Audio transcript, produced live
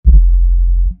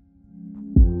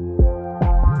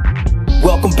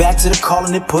Welcome back to the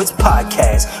Calling It Puts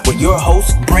podcast with your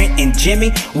hosts, Brent and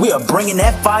Jimmy. We are bringing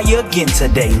that fire again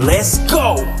today. Let's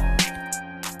go.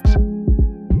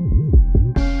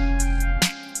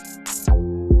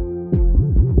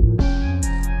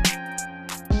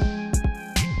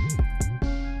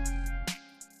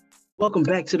 Welcome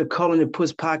back to the Calling It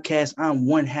Puts podcast. I'm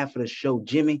one half of the show,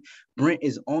 Jimmy. Brent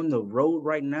is on the road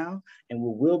right now, and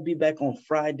we will be back on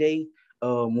Friday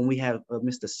when we have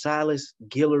Mr. Silas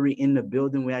Guillory in the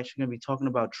building. We're actually going to be talking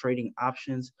about trading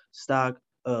options, stock,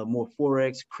 more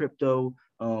Forex, crypto,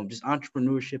 just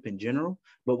entrepreneurship in general.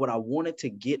 But what I wanted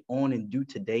to get on and do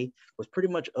today was pretty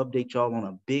much update y'all on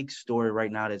a big story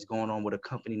right now that's going on with a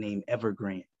company named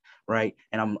Evergrande, right?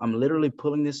 And I'm literally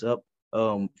pulling this up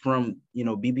from,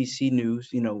 BBC News,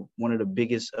 one of the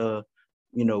biggest,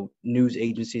 news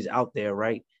agencies out there,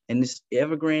 right? And this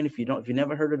Evergrande, if you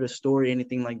never heard of the story,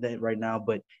 anything like that right now,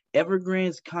 but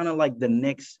Evergrande's kind of like the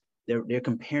next, they're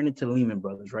comparing it to Lehman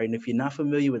Brothers, right? And if you're not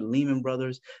familiar with Lehman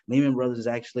Brothers is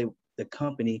actually the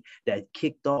company that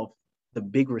kicked off the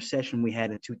big recession we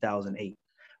had in 2008,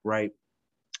 right?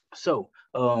 So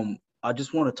I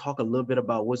just want to talk a little bit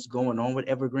about what's going on with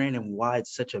Evergrande and why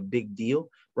it's such a big deal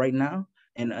right now.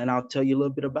 And I'll tell you a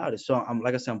little bit about it. So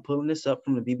like I said, I'm pulling this up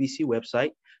from the BBC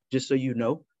website, just so you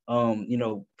know.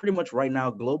 Pretty much right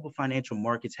now, global financial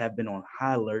markets have been on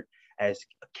high alert as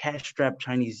a cash-strapped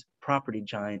Chinese property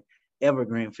giant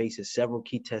Evergrande faces several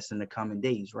key tests in the coming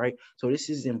days, right? So this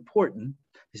is important.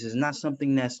 This is not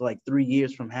something that's like 3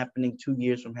 years from happening, 2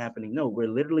 years from happening. No, we're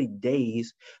literally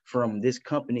days from this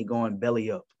company going belly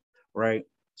up, right?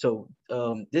 So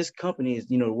this company is,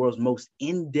 the world's most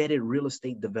indebted real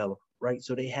estate developer, right?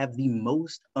 So they have the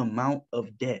most amount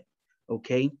of debt,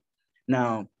 okay?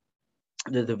 Now,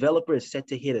 the developer is set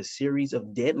to hit a series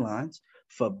of deadlines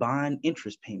for bond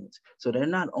interest payments. So they're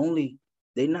not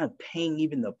paying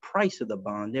even the price of the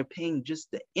bond, they're paying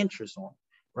just the interest on it,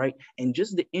 right? And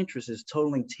just the interest is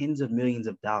totaling tens of millions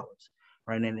of dollars,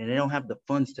 right? And they don't have the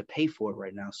funds to pay for it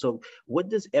right now. So what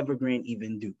does Evergrande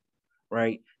even do,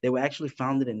 right? They were actually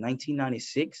founded in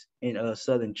 1996 in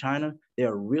southern China.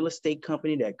 They're a real estate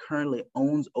company that currently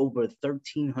owns over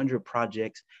 1,300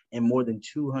 projects in more than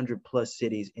 200 plus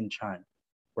cities in China,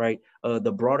 right?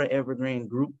 The broader Evergrande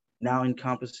group now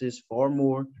encompasses far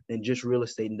more than just real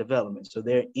estate and development. So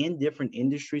they're in different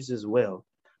industries as well.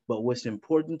 But what's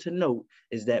important to note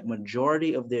is that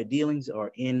majority of their dealings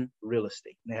are in real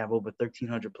estate. They have over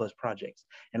 1,300 plus projects.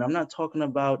 And I'm not talking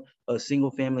about a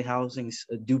single family housing,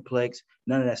 a duplex,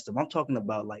 none of that stuff. I'm talking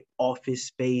about like office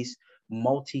space,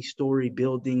 multi-story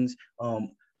buildings,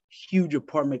 huge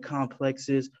apartment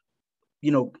complexes,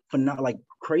 for not like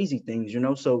crazy things,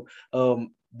 So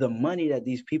the money that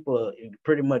these people are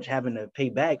pretty much having to pay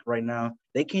back right now,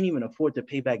 they can't even afford to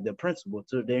pay back the principal.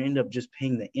 So they end up just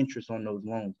paying the interest on those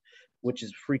loans, which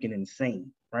is freaking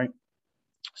insane, right?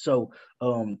 So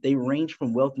they range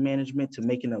from wealth management to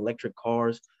making electric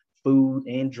cars, food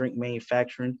and drink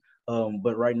manufacturing.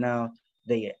 But right now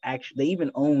they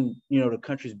even own, the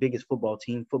country's biggest football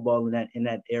team. Football in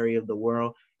that area of the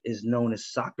world is known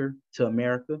as soccer to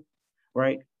America,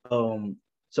 right?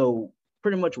 So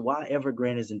pretty much why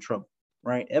Evergrande is in trouble,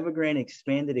 right? Evergrande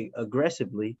expanded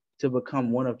aggressively to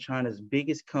become one of China's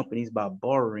biggest companies by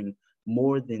borrowing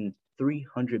more than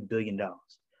 $300 billion,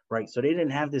 right? So they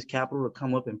didn't have this capital to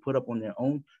come up and put up on their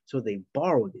own, so they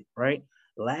borrowed it, right?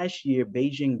 Last year,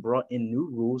 Beijing brought in new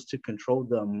rules to control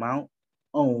the amount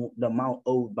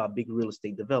owed by big real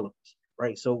estate developers,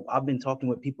 right? So I've been talking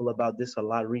with people about this a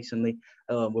lot recently.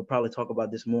 We'll probably talk about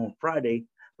this more on Friday,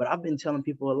 but I've been telling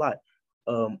people a lot.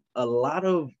 I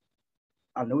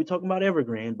know we're talking about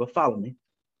Evergrande, but follow me.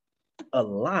 A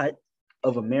lot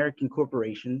of American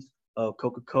corporations,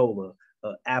 Coca-Cola,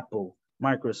 Apple,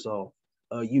 Microsoft,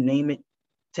 you name it,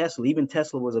 Tesla, even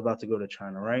Tesla was about to go to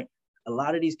China, right? A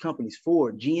lot of these companies,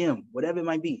 Ford, GM, whatever it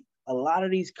might be, a lot of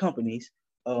these companies,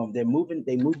 they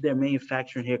moved their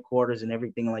manufacturing headquarters and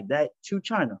everything like that to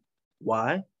China.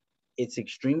 Why? It's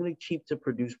extremely cheap to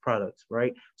produce products,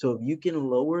 right? So if you can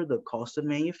lower the cost of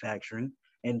manufacturing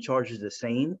and charges the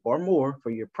same or more for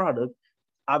your product,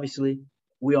 obviously,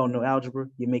 we all know algebra,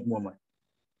 you make more money.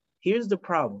 Here's the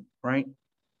problem, right?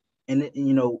 And,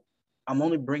 I'm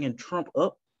only bringing Trump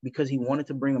up because he wanted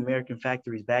to bring American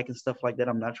factories back and stuff like that.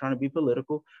 I'm not trying to be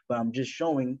political, but I'm just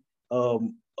showing a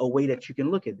way that you can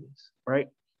look at this, right?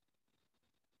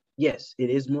 Yes, it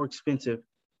is more expensive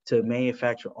to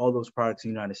manufacture all those products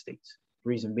in the United States.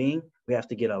 Reason being, we have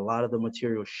to get a lot of the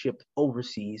material shipped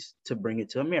overseas to bring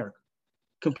it to America.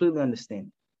 Completely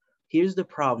understand. Here's the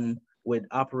problem with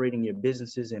operating your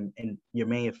businesses and your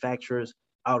manufacturers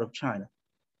out of China.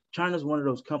 China's one of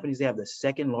those companies. They have the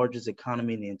second largest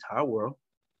economy in the entire world,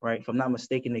 right? If I'm not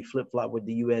mistaken, they flip-flop with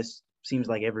the US, seems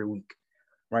like every week,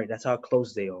 right? That's how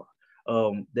close they are.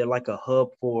 They're like a hub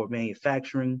for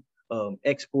manufacturing,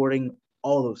 exporting,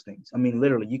 all those things. I mean,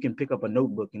 literally, you can pick up a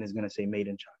notebook and it's going to say made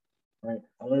in China, right?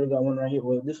 I literally got one right here.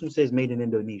 Well, this one says made in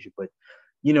Indonesia, but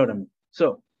you know what I mean.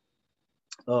 So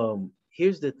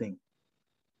here's the thing.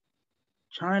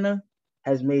 China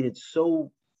has made it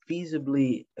so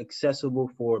feasibly accessible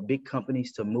for big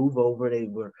companies to move over.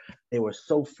 They were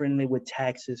so friendly with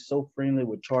taxes, so friendly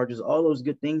with charges, all those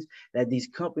good things that these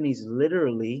companies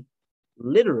literally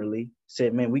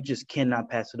said, man, we just cannot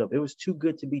pass it up. It was too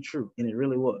good to be true, and it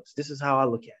really was. This is how I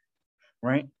look at it,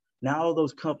 right? Now all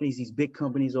those companies, these big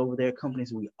companies over there,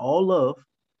 companies we all love,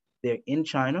 they're in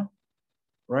China,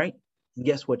 right? And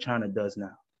guess what China does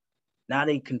now? Now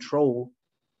they control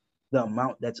the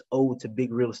amount that's owed to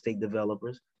big real estate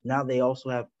developers. Now they also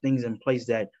have things in place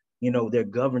that, they're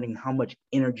governing how much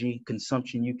energy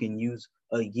consumption you can use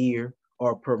a year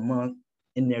or per month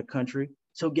in their country.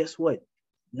 So guess what?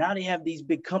 Now they have these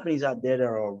big companies out there that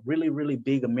are really, really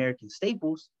big American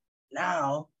staples.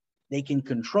 Now they can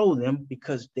control them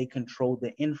because they control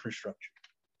the infrastructure,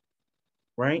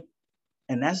 right?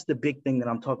 And that's the big thing that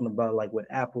I'm talking about, like with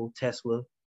Apple, Tesla,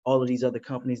 all of these other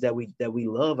companies that we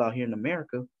love out here in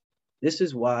America. This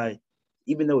is why,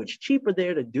 even though it's cheaper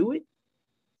there to do it,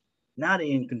 now they're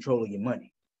in control of your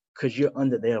money because you're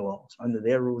under their laws, under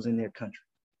their rules in their country.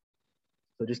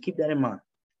 So just keep that in mind.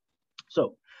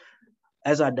 So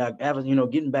as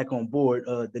getting back on board,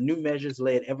 the new measures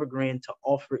led Evergrande to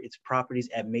offer its properties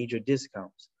at major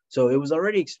discounts. So it was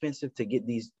already expensive to get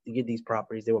these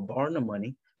properties. They were borrowing the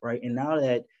money, right? And now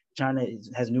that China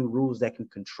has new rules that can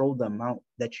control the amount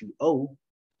that you owe,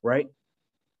 right?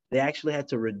 They actually had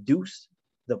to reduce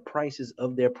the prices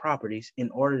of their properties in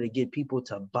order to get people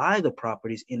to buy the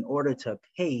properties in order to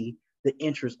pay the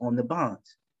interest on the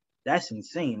bonds. That's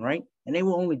insane, right? And they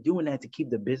were only doing that to keep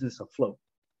the business afloat.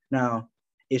 Now,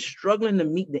 it's struggling to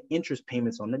meet the interest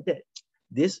payments on the debt.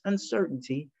 This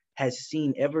uncertainty has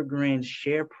seen Evergrande's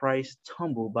share price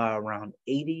tumble by around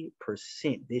 80%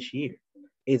 this year.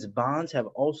 Its bonds have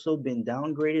also been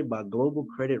downgraded by global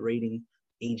credit rating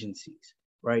agencies,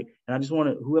 right? And I just want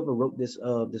to, whoever wrote this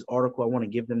article, I want to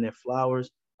give them their flowers.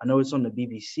 I know it's on the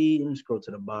BBC. Let me scroll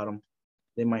to the bottom.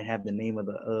 They might have the name of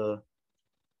the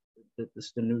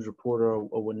news reporter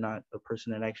or whatnot, the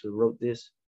person that actually wrote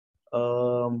this.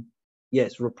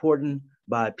 Yes, reporting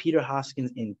by Peter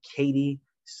Hoskins and Katie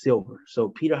Silver. So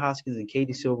Peter Hoskins and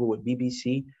Katie Silver with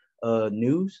BBC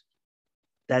News.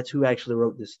 That's who actually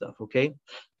wrote this stuff, okay?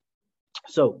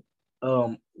 So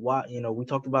why, we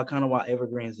talked about kind of why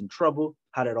Evergrande's in trouble,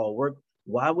 how did it all work.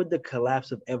 Why would the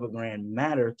collapse of Evergrande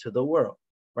matter to the world,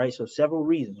 right? So several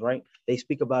reasons, right? They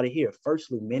speak about it here.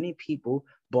 Firstly, many people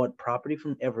bought property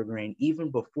from Evergrande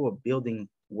even before building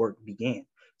work began.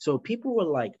 So people were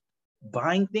like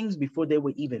buying things before they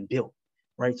were even built,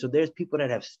 right? So there's people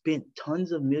that have spent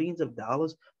tons of millions of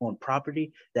dollars on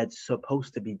property that's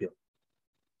supposed to be built,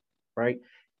 right?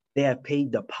 They have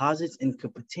paid deposits and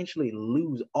could potentially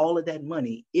lose all of that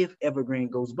money if Evergrande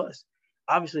goes bust.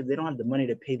 Obviously, if they don't have the money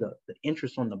to pay the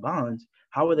interest on the bonds,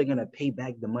 how are they going to pay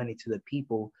back the money to the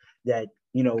people that,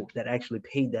 that actually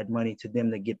paid that money to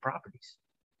them to get properties?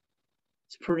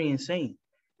 It's pretty insane.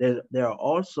 There are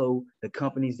also the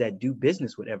companies that do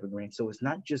business with Evergrande. So it's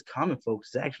not just common folks,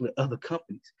 it's actually other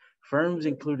companies. Firms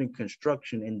including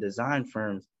construction and design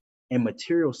firms and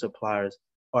material suppliers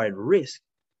are at risk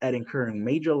at incurring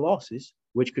major losses,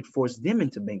 which could force them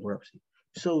into bankruptcy.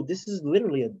 So this is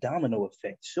literally a domino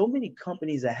effect. So many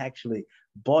companies that actually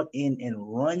bought in and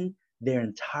run their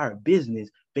entire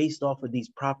business based off of these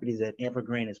properties that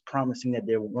Evergrande is promising that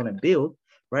they're going to build,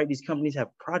 right? These companies have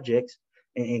projects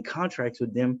and contracts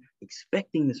with them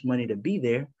expecting this money to be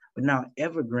there, but now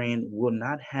Evergrande will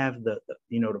not have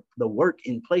the work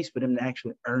in place for them to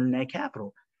actually earn that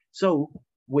capital. So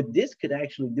what this could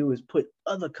actually do is put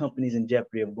other companies in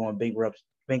jeopardy of going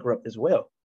bankrupt as well.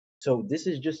 So this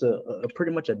is just a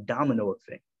pretty much a domino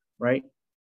effect, right?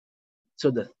 So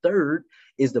the third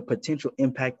is the potential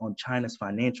impact on China's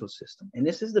financial system. And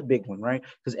this is the big one, right?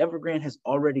 Because Evergrande has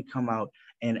already come out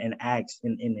and asked,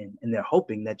 and they're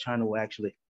hoping that China will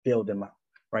actually bail them out,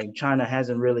 right? China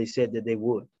hasn't really said that they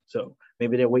would. So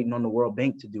maybe they're waiting on the World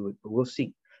Bank to do it, but we'll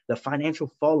see. The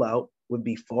financial fallout would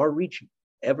be far-reaching.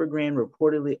 Evergrande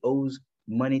reportedly owes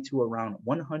money to around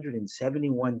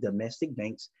 171 domestic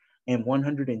banks and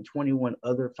 121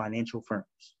 other financial firms.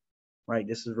 Right,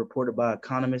 this is reported by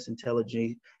economist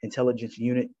intelligence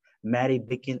unit Maddie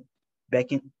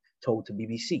Beckett told to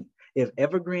BBC. If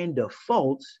Evergrande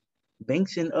defaults,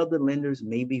 banks and other lenders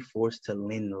may be forced to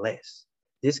lend less.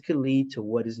 This could lead to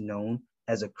what is known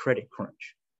as a credit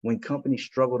crunch, when companies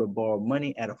struggle to borrow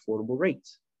money at affordable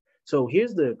rates. So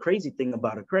here's the crazy thing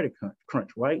about a credit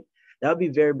crunch, right? That would be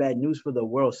very bad news for the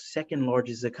world's second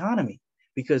largest economy,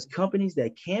 because companies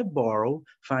that can't borrow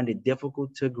find it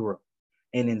difficult to grow,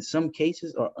 and in some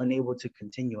cases are unable to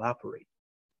continue operating,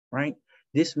 right?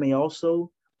 This may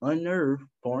also unnerve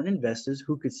foreign investors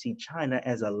who could see China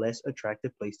as a less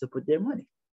attractive place to put their money.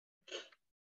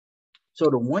 So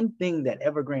the one thing that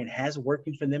Evergrande has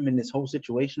working for them in this whole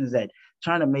situation is that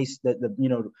China may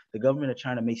the government of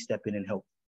China may step in and help,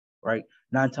 right?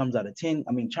 9 times out of 10,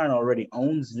 I mean, China already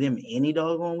owns them any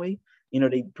doggone way.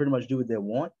 They pretty much do what they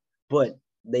want, but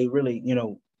they really,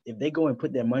 if they go and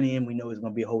put their money in, we know it's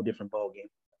going to be a whole different ball game,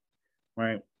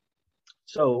 right?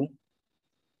 So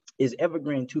is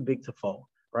Evergrande too big to fall,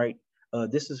 right?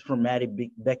 This is from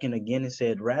Maddie Becken again. It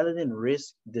said, rather than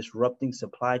risk disrupting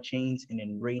supply chains and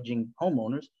enraging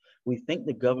homeowners, we think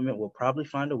the government will probably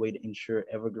find a way to ensure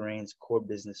Evergrande's core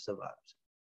business survives.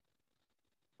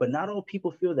 But not all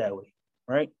people feel that way,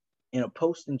 right? In a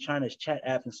post in China's chat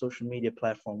app and social media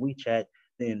platform WeChat,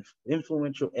 the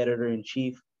influential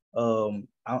editor-in-chief, I'm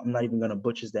not even going to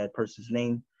butcher that person's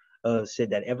name,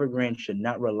 said that Evergrande should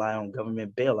not rely on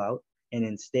government bailout and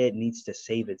instead needs to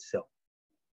save itself.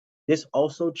 This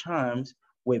also chimes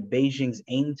with Beijing's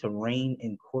aim to rein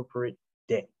in corporate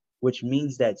debt, which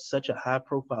means that such a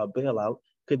high-profile bailout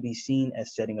could be seen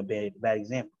as setting a bad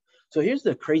example. So here's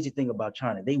the crazy thing about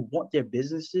China. They want their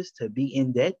businesses to be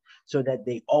in debt so that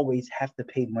they always have to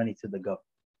pay money to the government.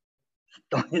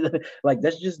 Like,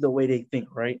 that's just the way they think,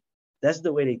 right? That's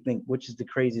the way they think, which is the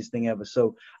craziest thing ever.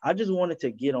 So I just wanted to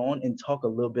get on and talk a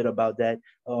little bit about that.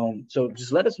 So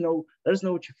just let us know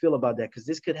what you feel about that, because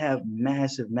this could have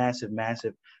massive, massive,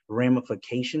 massive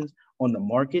ramifications on the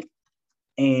market.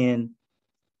 And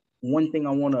one thing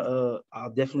I'll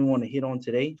definitely want to hit on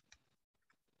today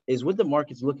is what the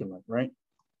market's looking like, right?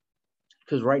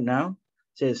 Because right now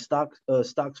it says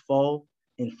stocks fall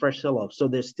in fresh sell-off. So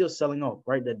they're still selling off,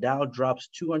 right? The Dow drops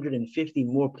 250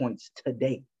 more points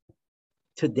today.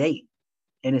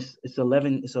 And it's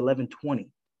 11:20,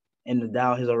 and the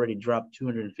Dow has already dropped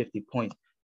 250 points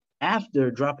after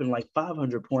dropping like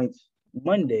 500 points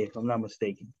Monday, if I'm not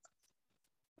mistaken,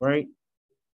 right?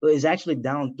 But it's actually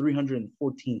down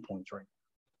 314 points right now,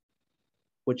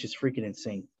 which is freaking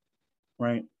insane,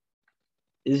 right?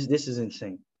 This is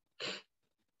insane.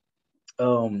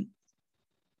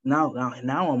 Now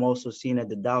I'm also seeing that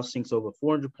the Dow sinks over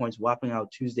 400 points, wiping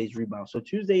out Tuesday's rebound. So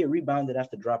Tuesday it rebounded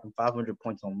after dropping 500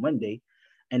 points on Monday,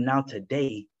 and now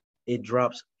today it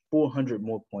drops 400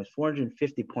 more points,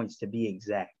 450 points to be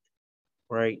exact,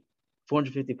 right?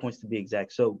 450 points to be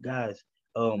exact. So guys,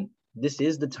 this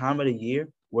is the time of the year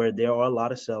where there are a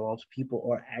lot of sell-offs. People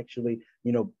are actually,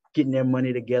 getting their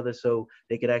money together so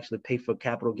they could actually pay for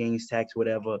capital gains tax,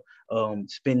 whatever,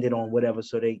 spend it on whatever,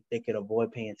 so they could avoid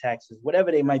paying taxes,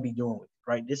 whatever they might be doing with it,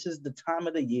 right? This is the time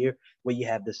of the year where you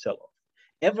have the sell-off.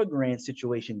 Evergrande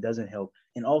situation doesn't help.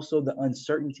 And also the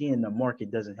uncertainty in the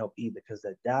market doesn't help either, because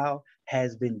the Dow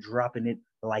has been dropping it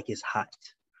like it's hot,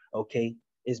 okay?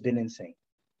 It's been insane,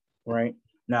 right?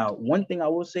 Now, one thing I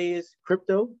will say is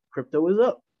crypto is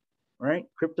up, right?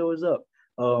 Crypto is up.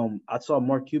 I saw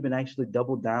Mark Cuban actually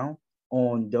double down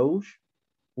on Doge,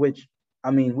 which, I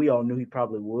mean, we all knew he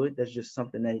probably would. That's just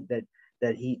something that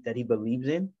he believes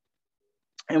in,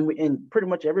 and pretty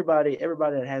much everybody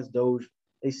that has Doge,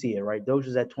 they see it, right? Doge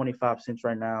is at 25 cents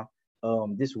right now.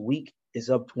 This week is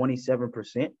up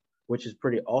 27%, which is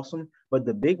pretty awesome. But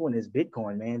the big one is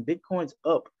Bitcoin, man. Bitcoin's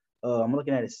up. I'm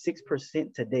looking at it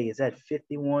 6% today. It's at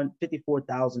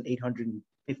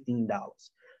 $54,815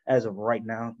 as of right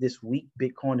now. This week,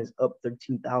 Bitcoin is up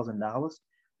 $13,000,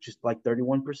 just like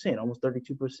 31%, almost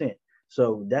 32%.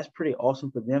 So that's pretty awesome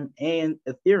for them. And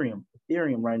Ethereum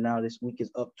right now this week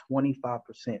is up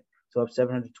 25%, so up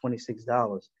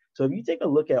 $726. So if you take a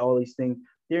look at all these things,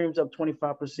 Ethereum's up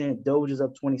 25%, Doge is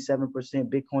up 27%,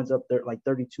 Bitcoin's up there like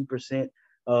 32%.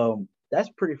 That's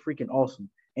pretty freaking awesome.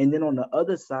 And then on the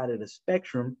other side of the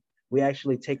spectrum, we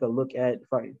actually take a look at,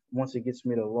 once it gets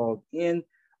me to log in,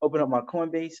 open up my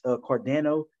Coinbase,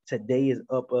 Cardano today is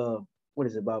up,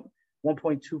 about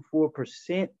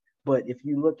 1.24%. But if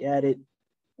you look at it,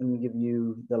 let me give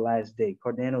you the last day.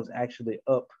 Cardano's actually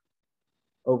up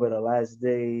over the last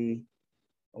day.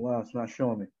 Wow, it's not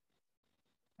showing me.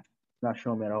 It's not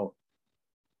showing me at all.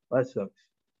 That sucks.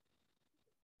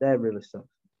 That really sucks.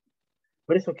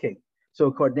 But it's okay.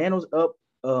 So Cardano's up.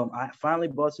 I finally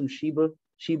bought some Shiba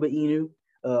Inu.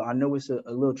 I know it's a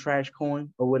little trash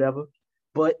coin or whatever,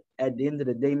 but at the end of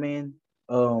the day, man,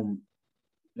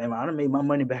 Man, I done made my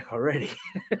money back already.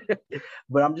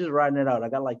 But I'm just riding it out. I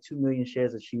got like 2 million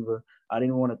shares of Shiba. I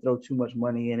didn't want to throw too much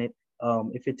money in it.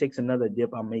 If it takes another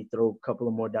dip, I may throw a couple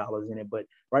of more dollars in it. But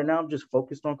right now, I'm just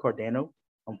focused on Cardano.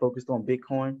 I'm focused on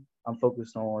Bitcoin. I'm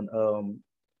focused on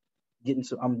getting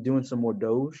some. I'm doing some more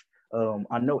Doge.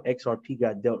 I know XRP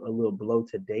got dealt a little blow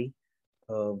today.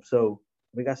 So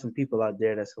we got some people out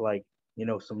there that's like,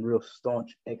 some real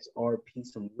staunch XRP,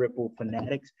 some Ripple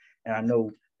fanatics, and I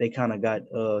know they kind of got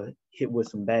hit with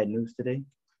some bad news today.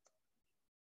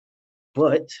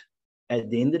 But at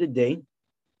the end of the day,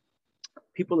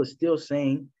 people are still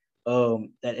saying that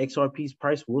XRP's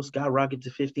price will skyrocket to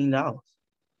 $15.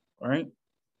 Right?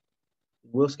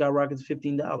 Will skyrocket to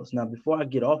 $15. Now, before I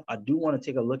get off, I do want to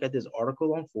take a look at this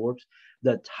article on Forbes.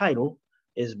 The title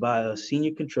is by a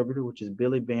senior contributor, which is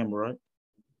Billy Bamrut.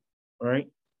 Right?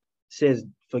 Says,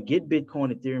 forget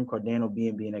Bitcoin, Ethereum, Cardano,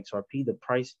 BNB, and XRP. The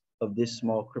price of this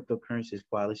small cryptocurrency is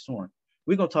quietly soaring.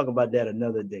 We're going to talk about that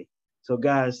another day. So,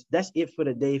 guys, that's it for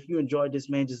the day. If you enjoyed this,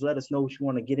 man, just let us know what you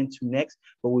want to get into next.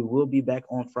 But we will be back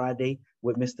on Friday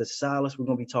with Mr. Silas. We're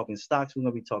going to be talking stocks. We're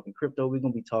going to be talking crypto. We're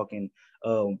going to be talking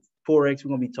Forex. We're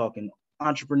going to be talking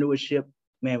entrepreneurship.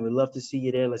 Man, we'd love to see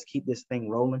you there. Let's keep this thing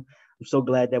rolling. I'm so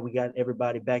glad that we got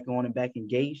everybody back on and back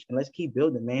engaged. And let's keep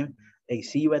building, man. Hey,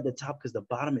 see you at the top because the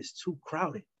bottom is too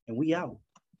crowded. And we out.